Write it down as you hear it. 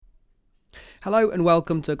Hello and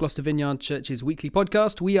welcome to Gloucester Vineyard Church's weekly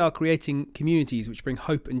podcast. We are creating communities which bring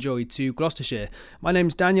hope and joy to Gloucestershire. My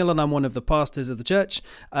name's Daniel and I'm one of the pastors of the church.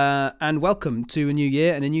 And welcome to a new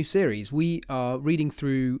year and a new series. We are reading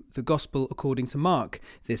through the Gospel according to Mark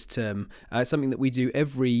this term. It's something that we do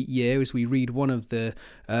every year as we read one of the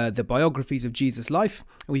biographies of Jesus' life.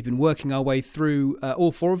 And we've been working our way through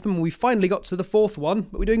all four of them. We finally got to the fourth one,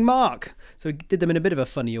 but we're doing Mark. So we did them in a bit of a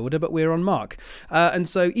funny order, but we're on Mark. And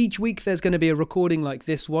so each week there's going to be a recording like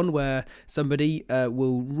this one where somebody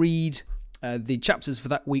will read the chapters for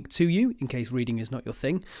that week to you, in case reading is not your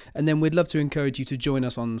thing. And then we'd love to encourage you to join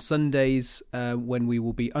us on Sundays when we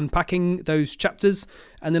will be unpacking those chapters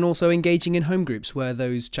and then also engaging in home groups where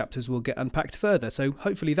those chapters will get unpacked further. So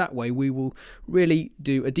hopefully that way we will really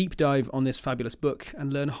do a deep dive on this fabulous book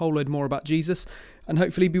and learn a whole load more about Jesus and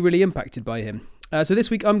hopefully be really impacted by him. So this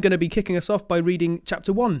week I'm going to be kicking us off by reading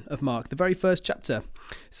chapter 1 of Mark, the very first chapter.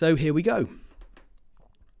 So here we go.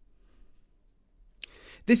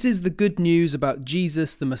 This is the good news about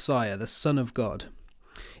Jesus the Messiah, the Son of God.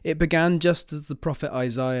 It began just as the prophet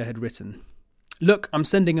Isaiah had written. Look, I'm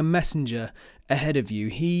sending a messenger ahead of you.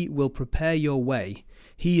 He will prepare your way.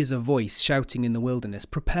 He is a voice shouting in the wilderness.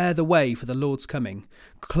 Prepare the way for the Lord's coming.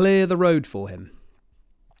 Clear the road for him.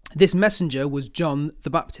 This messenger was John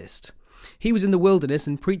the Baptist. He was in the wilderness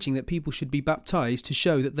and preaching that people should be baptized to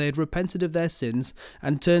show that they had repented of their sins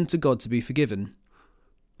and turned to God to be forgiven.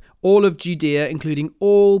 All of Judea, including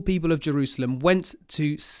all people of Jerusalem, went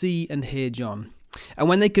to see and hear John. And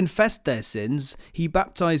when they confessed their sins, he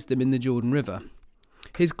baptized them in the Jordan River.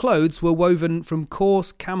 His clothes were woven from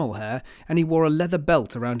coarse camel hair, and he wore a leather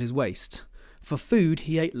belt around his waist. For food,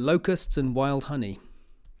 he ate locusts and wild honey.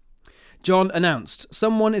 John announced,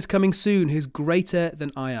 "Someone is coming soon who's greater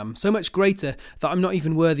than I am, so much greater that I'm not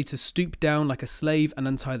even worthy to stoop down like a slave and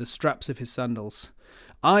untie the straps of his sandals.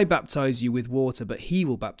 I baptize you with water, but he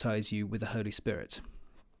will baptize you with the Holy Spirit."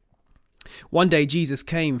 One day Jesus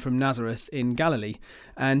came from Nazareth in Galilee,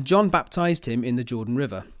 and John baptized him in the Jordan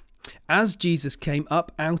River. As Jesus came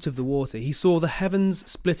up out of the water, he saw the heavens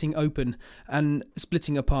splitting open and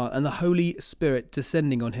splitting apart, and the Holy Spirit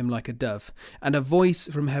descending on him like a dove. And a voice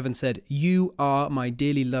from heaven said, "You are my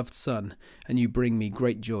dearly loved Son, and you bring me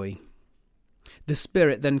great joy." The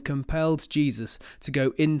Spirit then compelled Jesus to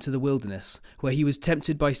go into the wilderness, where he was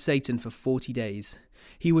tempted by Satan for 40 days.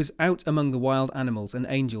 He was out among the wild animals, and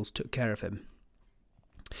angels took care of him.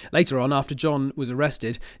 Later on, after John was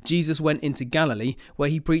arrested, Jesus went into Galilee, where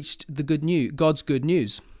he preached the good news, God's good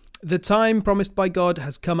news. "The time promised by God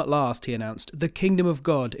has come at last," he announced. "The kingdom of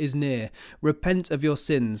God is near. Repent of your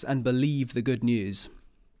sins and believe the good news."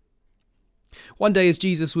 One day as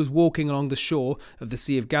Jesus was walking along the shore of the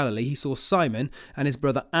Sea of Galilee, he saw Simon and his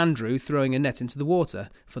brother Andrew throwing a net into the water,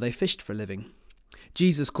 for they fished for a living.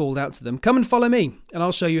 Jesus called out to them, "Come and follow me, and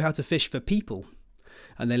I'll show you how to fish for people."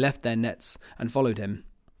 And they left their nets and followed him.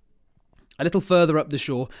 A little further up the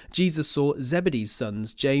shore, Jesus saw Zebedee's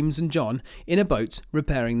sons, James and John, in a boat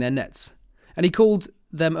repairing their nets. And he called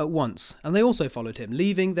them at once, and they also followed him,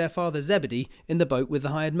 leaving their father Zebedee in the boat with the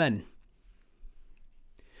hired men.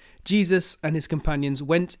 Jesus and his companions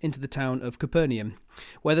went into the town of Capernaum,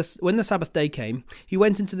 where when the Sabbath day came, he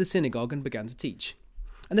went into the synagogue and began to teach.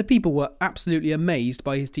 And the people were absolutely amazed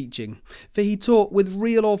by his teaching, for he taught with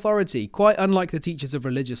real authority, quite unlike the teachers of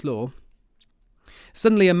religious law.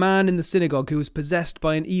 Suddenly a man in the synagogue who was possessed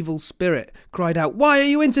by an evil spirit cried out, "Why are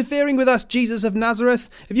you interfering with us, Jesus of Nazareth?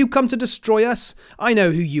 Have you come to destroy us? I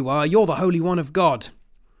know who you are. You're the Holy One of God."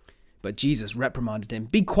 But Jesus reprimanded him.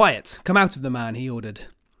 "Be quiet. Come out of the man," he ordered.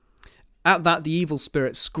 At that, the evil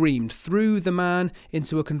spirit screamed, threw the man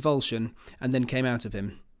into a convulsion, and then came out of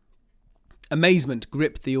him. Amazement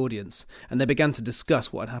gripped the audience, and they began to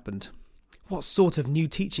discuss what had happened. "What sort of new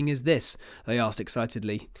teaching is this?" they asked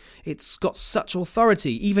excitedly. "It's got such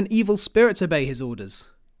authority. Even evil spirits obey his orders."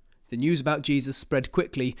 The news about Jesus spread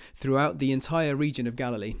quickly throughout the entire region of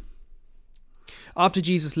Galilee. After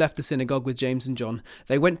Jesus left the synagogue with James and John,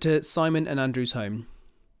 they went to Simon and Andrew's home.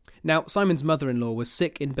 Now, Simon's mother-in-law was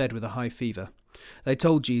sick in bed with a high fever. They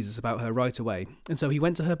told Jesus about her right away, and so he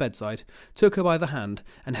went to her bedside, took her by the hand,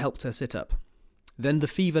 and helped her sit up. Then the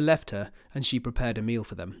fever left her, and she prepared a meal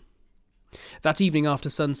for them. That evening after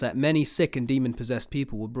sunset, many sick and demon-possessed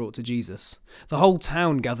people were brought to Jesus. The whole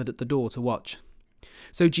town gathered at the door to watch.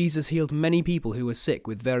 So Jesus healed many people who were sick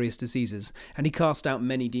with various diseases, and he cast out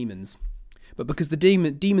many demons. But because the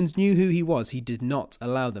demons knew who he was, he did not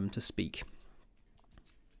allow them to speak.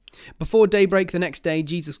 Before daybreak the next day,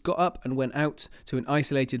 Jesus got up and went out to an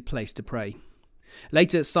isolated place to pray.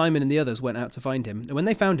 Later, Simon and the others went out to find him, and when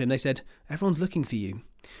they found him, they said, "Everyone's looking for you."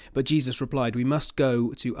 But Jesus replied, "We must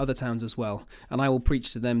go to other towns as well, and I will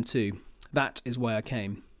preach to them too. That is why I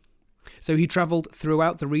came." So he travelled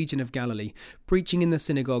throughout the region of Galilee, preaching in the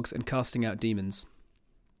synagogues and casting out demons.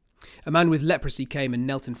 A man with leprosy came and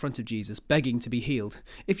knelt in front of Jesus, begging to be healed.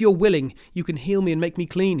 "If you're willing, you can heal me and make me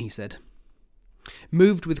clean," he said.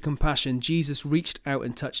 Moved with compassion, Jesus reached out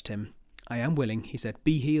and touched him. "I am willing," he said.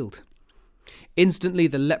 "Be healed." Instantly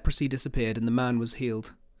the leprosy disappeared and the man was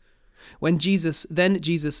healed. Jesus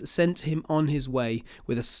sent him on his way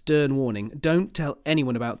with a stern warning. "Don't tell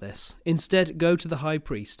anyone about this. Instead, go to the high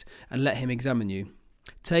priest and let him examine you.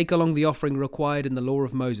 Take along the offering required in the law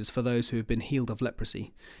of Moses for those who have been healed of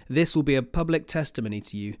leprosy. This will be a public testimony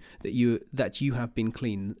to you that you have been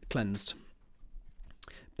cleansed."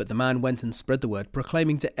 But the man went and spread the word,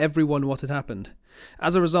 proclaiming to everyone what had happened.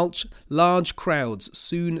 As a result, large crowds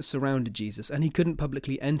soon surrounded Jesus, and he couldn't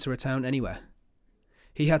publicly enter a town anywhere.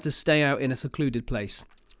 He had to stay out in a secluded place.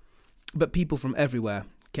 But people from everywhere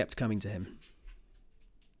kept coming to him.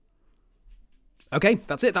 Okay,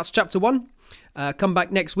 that's it. That's chapter 1. Come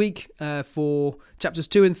back next week for chapters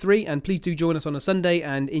 2 and 3, and please do join us on a Sunday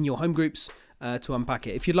and in your home groups to unpack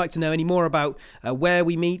it. If you'd like to know any more about where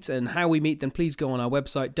we meet and how we meet, then please go on our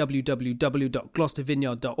website,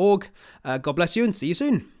 www.gloucestervineyard.org. God bless you and see you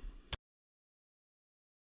soon.